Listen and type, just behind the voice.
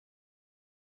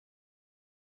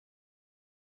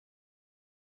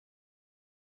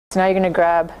So now you're going to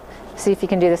grab, see if you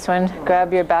can do this one,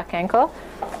 grab your back ankle.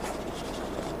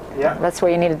 Yeah. That's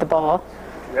where you needed the ball.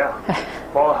 Yeah.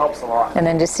 Ball helps a lot. And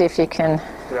then just see if you can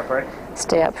Stay upright.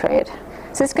 Stay upright.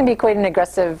 So this can be quite an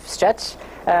aggressive stretch,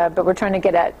 but we're trying to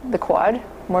get at the quad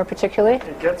more particularly.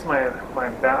 It gets my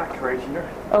back right here.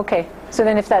 Okay, so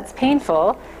then if that's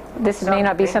painful, this may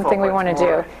not be painful, something we but want to it's do.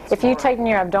 more- If you tighten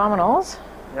your abdominals,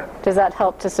 Yeah. does that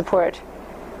help to support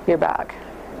your back?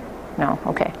 No,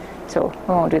 okay. So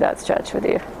we won't do that stretch with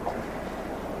you.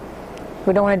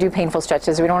 We don't want to do painful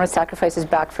stretches. We don't want to sacrifice his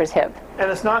back for his hip.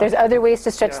 And it's not... There's other ways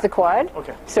to stretch Yeah. the quad,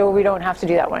 Okay. so we don't have to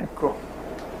do that one. Cool.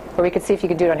 Or we could see if you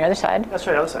could do it on the other side. That's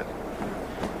right, other side.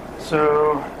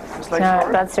 So, just like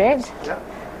forward. That's right. Yeah.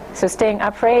 So staying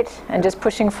upright and just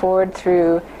pushing forward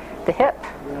through the hip.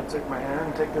 I'm going to take my hand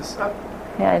and take this up.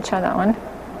 Yeah, try that one.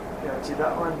 Yeah, see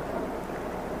that one?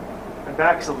 My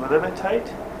back's a little bit tight.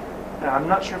 I'm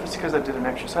not sure if it's because I did an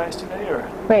exercise today or...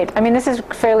 Right, I mean this is a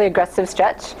fairly aggressive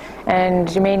stretch and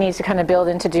you may need to kind of build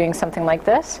into doing something like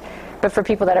this. But for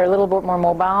people that are a little bit more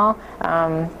mobile,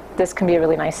 this can be a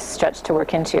really nice stretch to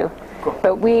work into. Cool.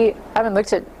 But we haven't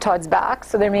looked at Todd's back,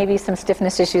 so there may be some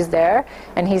stiffness issues there,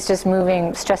 and he's just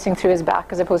moving, stressing through his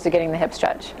back as opposed to getting the hip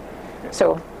stretch.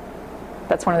 So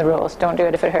that's one of the rules. Don't do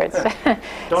it if it hurts.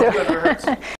 Don't do it if it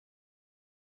hurts.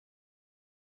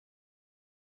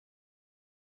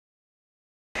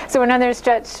 So another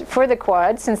stretch for the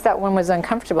quad, since that one was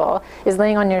uncomfortable, is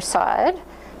laying on your side.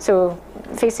 So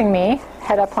facing me,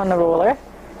 head up on the roller.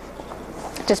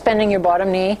 Just bending your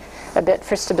bottom knee a bit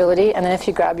for stability, and then if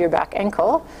you grab your back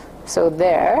ankle, so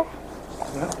there.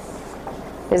 Yeah.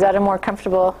 Is that a more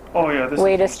comfortable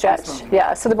way to stretch?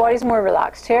 Yeah, so the body's more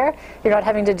relaxed here. You're not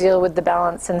having to deal with the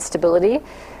balance and stability.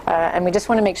 And we just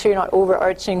want to make sure you're not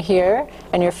overarching here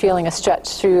and you're feeling a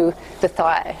stretch through the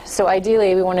thigh. So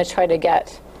ideally we want to try to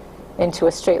get into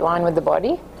a straight line with the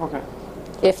body. Okay.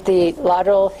 If the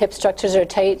lateral hip structures are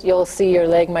tight, you'll see your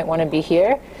leg might want to be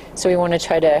here. So we want to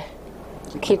try to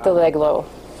keep the leg low.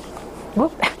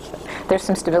 Whoop. There's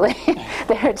some stability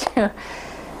there too.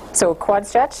 So quad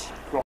stretch.